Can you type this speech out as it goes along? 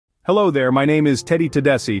Hello there, my name is Teddy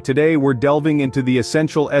Tedeschi. Today we're delving into the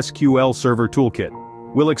essential SQL Server Toolkit.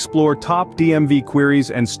 We'll explore top DMV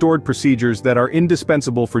queries and stored procedures that are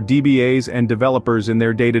indispensable for DBAs and developers in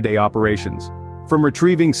their day-to-day operations. From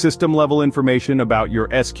retrieving system-level information about your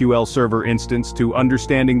SQL Server instance to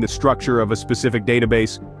understanding the structure of a specific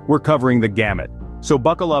database, we're covering the gamut. So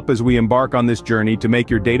buckle up as we embark on this journey to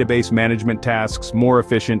make your database management tasks more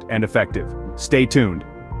efficient and effective. Stay tuned.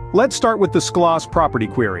 Let's start with the SQL property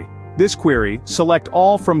query. This query, select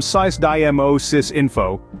all from sysdimo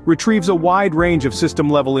sysinfo, retrieves a wide range of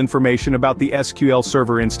system-level information about the SQL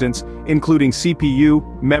Server instance, including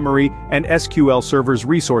CPU, memory, and SQL Server's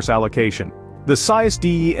resource allocation. The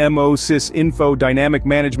sysdimo sysinfo dynamic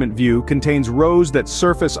management view contains rows that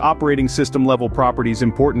surface operating system-level properties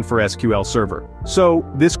important for SQL Server. So,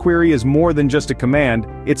 this query is more than just a command,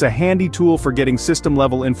 it's a handy tool for getting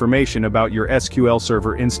system-level information about your SQL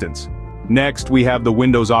Server instance. Next, we have the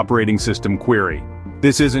Windows Operating System query.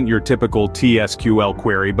 This isn't your typical TSQL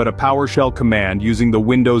query but a PowerShell command using the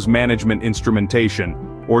Windows Management Instrumentation,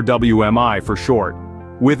 or WMI for short.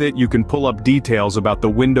 With it you can pull up details about the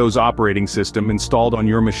Windows operating system installed on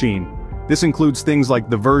your machine. This includes things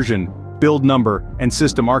like the version, build number, and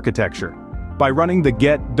system architecture. By running the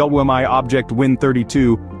get WMI object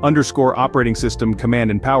win32 operating system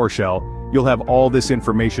command in PowerShell, you'll have all this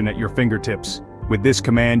information at your fingertips. With this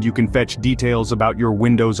command you can fetch details about your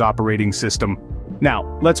Windows operating system.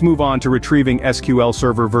 Now, let's move on to retrieving SQL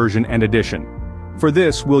Server version and edition. For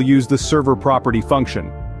this we'll use the server property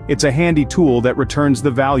function. It's a handy tool that returns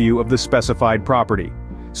the value of the specified property.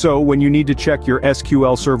 So when you need to check your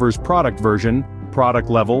SQL Server's product version, product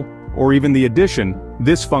level, or even the edition,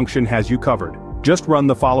 this function has you covered. Just run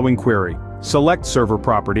the following query. Select server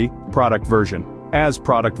property, product version, as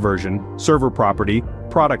product version, server property,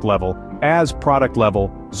 product level, as product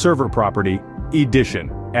level, server property,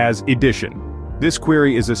 edition, as edition. This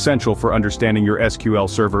query is essential for understanding your SQL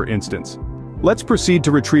Server instance. Let's proceed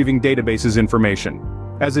to retrieving databases information.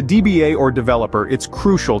 As a DBA or developer, it's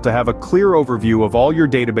crucial to have a clear overview of all your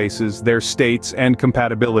databases, their states, and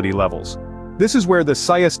compatibility levels. This is where the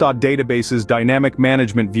sys.databases dynamic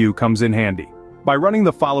management view comes in handy. By running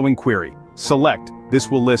the following query, select,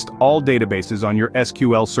 this will list all databases on your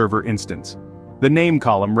SQL Server instance. The name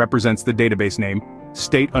column represents the database name,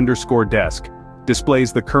 state_desk,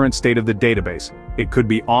 displays the current state of the database. It could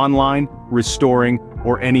be online, restoring,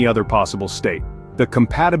 or any other possible state. The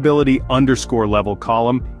compatibility_level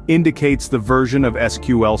column indicates the version of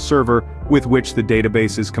SQL Server with which the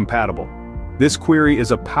database is compatible. This query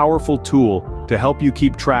is a powerful tool to help you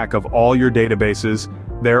keep track of all your databases,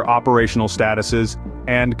 their operational statuses,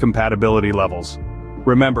 and compatibility levels.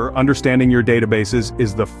 Remember, understanding your databases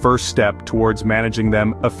is the first step towards managing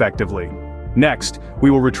them effectively. Next,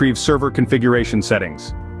 we will retrieve server configuration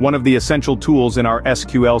settings. One of the essential tools in our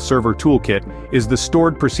SQL Server Toolkit is the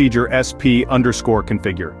stored procedure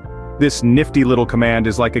sp_configure. This nifty little command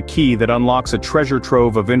is like a key that unlocks a treasure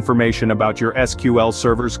trove of information about your SQL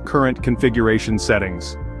Server's current configuration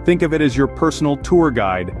settings. Think of it as your personal tour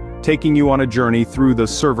guide, taking you on a journey through the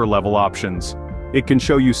server-level options. It can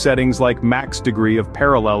show you settings like max degree of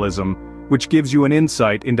parallelism, which gives you an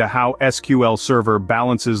insight into how SQL Server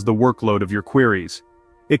balances the workload of your queries.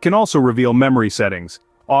 It can also reveal memory settings,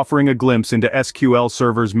 offering a glimpse into SQL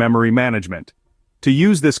Server's memory management. To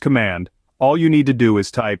use this command, all you need to do is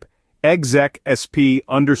type exec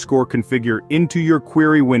sp_configure into your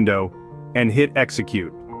query window and hit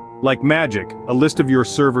execute. Like magic, a list of your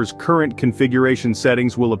server's current configuration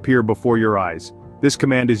settings will appear before your eyes. This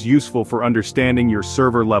command is useful for understanding your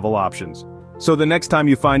server-level options. So the next time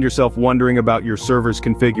you find yourself wondering about your server's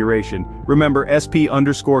configuration, remember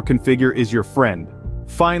sp_configure is your friend.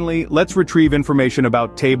 Finally, let's retrieve information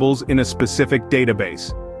about tables in a specific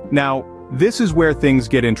database. Now, this is where things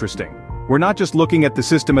get interesting. We're not just looking at the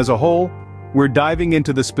system as a whole, we're diving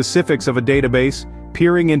into the specifics of a database,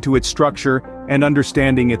 peering into its structure, and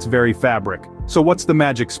understanding its very fabric. So what's the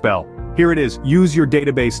magic spell? Here it is, use your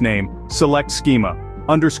database name, select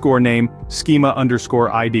schema_name,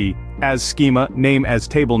 schema_id, as schema, name as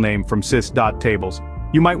table name from sys.tables.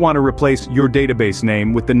 You might want to replace your database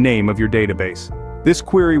name with the name of your database. This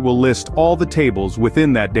query will list all the tables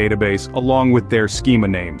within that database along with their schema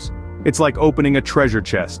names. It's like opening a treasure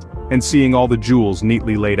chest and seeing all the jewels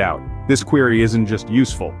neatly laid out. This query isn't just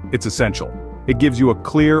useful, it's essential. It gives you a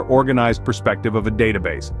clear, organized perspective of a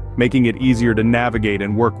database, making it easier to navigate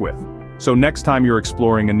and work with. So next time you're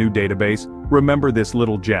exploring a new database, remember this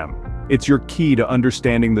little gem. It's your key to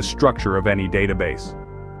understanding the structure of any database.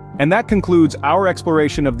 And that concludes our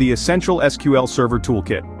exploration of the essential SQL Server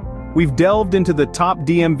Toolkit. We've delved into the top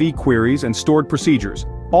DMV queries and stored procedures,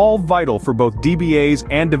 all vital for both DBAs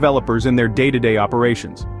and developers in their day-to-day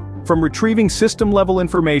operations. From retrieving system-level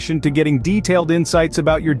information to getting detailed insights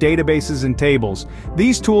about your databases and tables,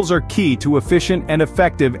 these tools are key to efficient and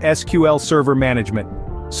effective SQL Server management.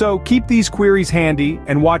 So keep these queries handy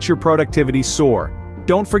and watch your productivity soar.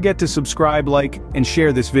 Don't forget to subscribe, like, and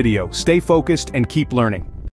share this video. Stay focused and keep learning.